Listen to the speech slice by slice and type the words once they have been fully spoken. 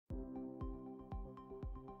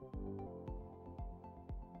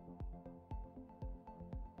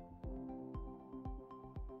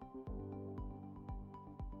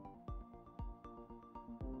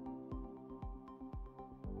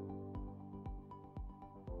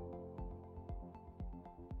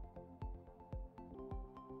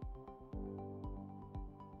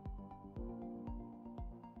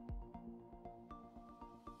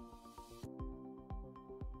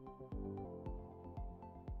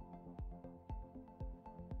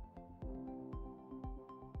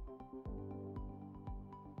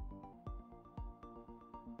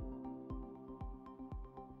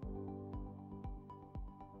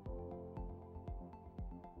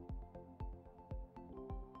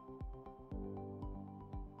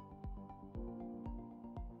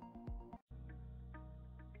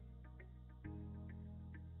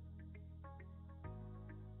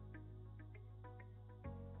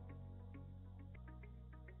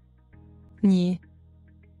nier,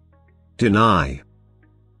 deny,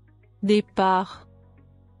 départ,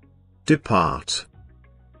 depart,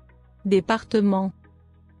 département,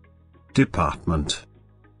 department,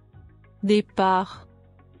 départ,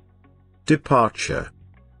 departure,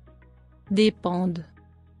 dépende,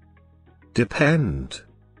 depend,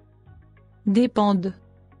 dépende,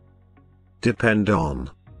 depend on,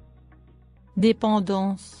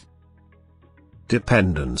 dépendance,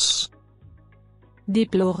 dependence,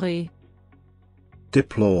 déplorer,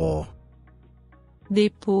 deplore,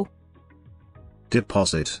 dépôt,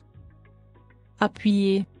 deposit,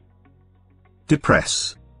 appuyer,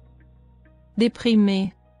 depress,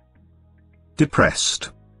 déprimer,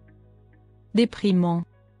 depressed, déprimant,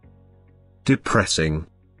 depressing,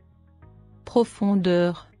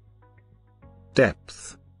 profondeur,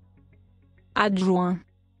 depth, adjoint,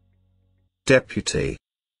 deputy,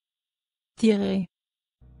 tirer,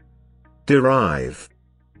 derive,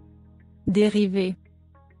 dériver,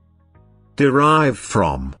 derive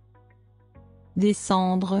from,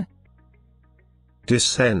 descendre,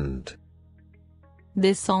 descend,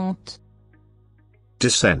 descente,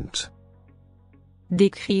 descent,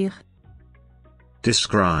 décrire,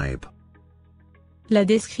 describe, la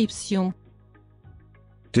description,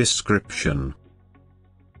 description,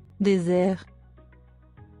 désert,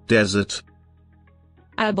 desert,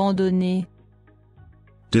 abandonné,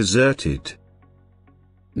 deserted,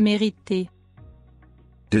 mériter,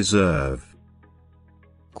 deserve,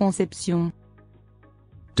 conception,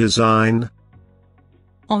 design,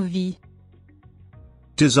 envie,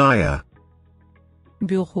 desire,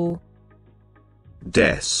 bureau,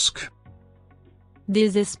 desk,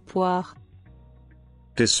 désespoir,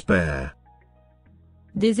 despair,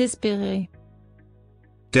 désespéré,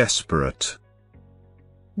 desperate,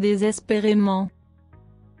 désespérément,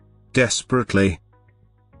 desperately,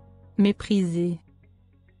 mépriser,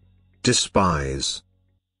 despise,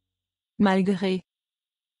 malgré,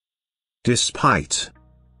 despite,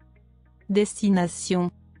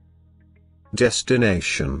 destination,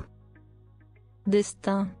 destination,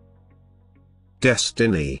 destin,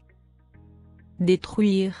 destiny,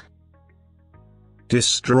 détruire,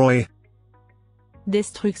 destroy,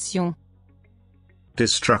 destruction,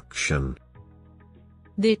 destruction,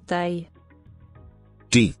 détail,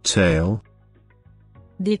 detail,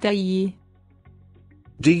 détaillé,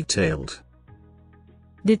 detailed,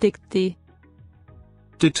 détecter,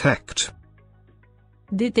 detect,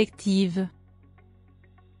 détective,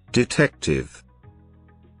 detective,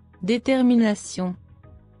 détermination,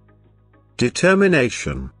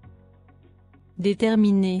 determination,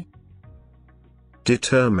 déterminer,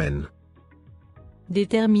 determine,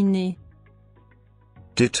 déterminer,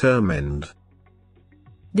 determined,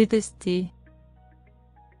 détester,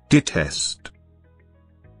 detest,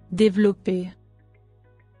 développer,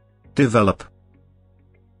 develop,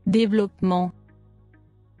 développement,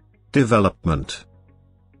 development,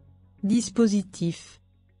 dispositif,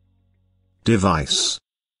 device,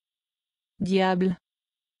 diable,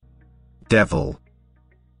 devil,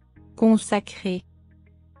 consacré,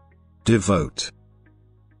 devote,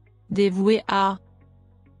 dévoué à,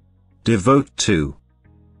 devote to,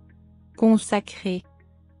 consacré,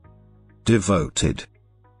 devoted,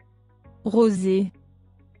 rosé,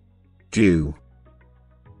 due,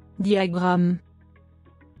 diagramme,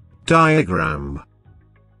 diagram,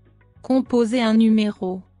 composer un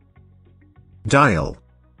numéro, dial,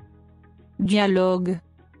 dialogue,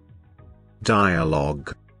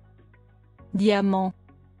 dialogue, diamant,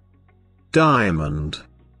 diamond,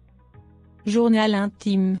 journal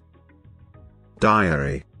intime,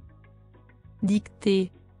 diary,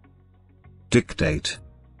 dictée, dictate,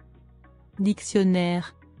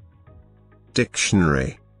 dictionnaire,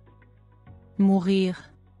 dictionary, mourir,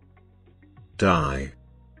 die,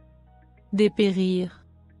 dépérir,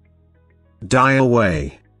 die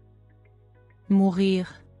away, mourir,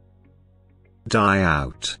 die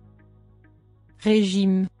out,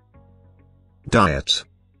 régime, diet,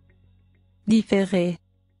 différer,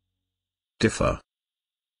 differ,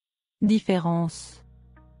 différence,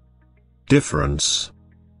 difference,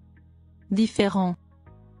 différent,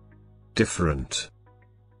 different,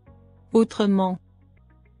 autrement,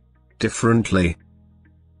 differently,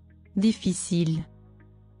 difficile,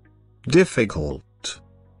 difficult,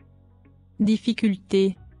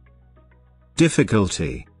 difficulté,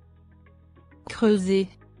 difficulty, creuser,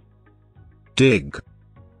 dig,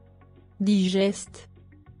 digeste,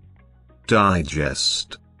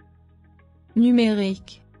 digest,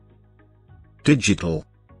 numérique, digital,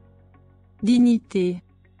 dignité,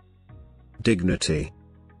 dignity,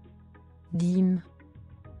 dîme,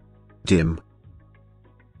 dim,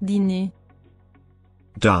 dîner,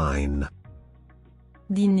 dine,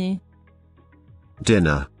 dîner,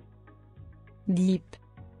 dinner, dip,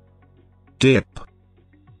 dip,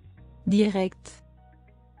 direct,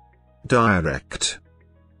 direct,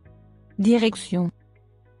 direction,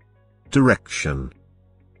 direction,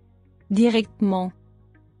 directement,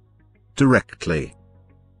 directly,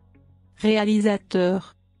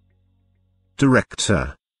 réalisateur,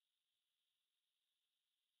 director,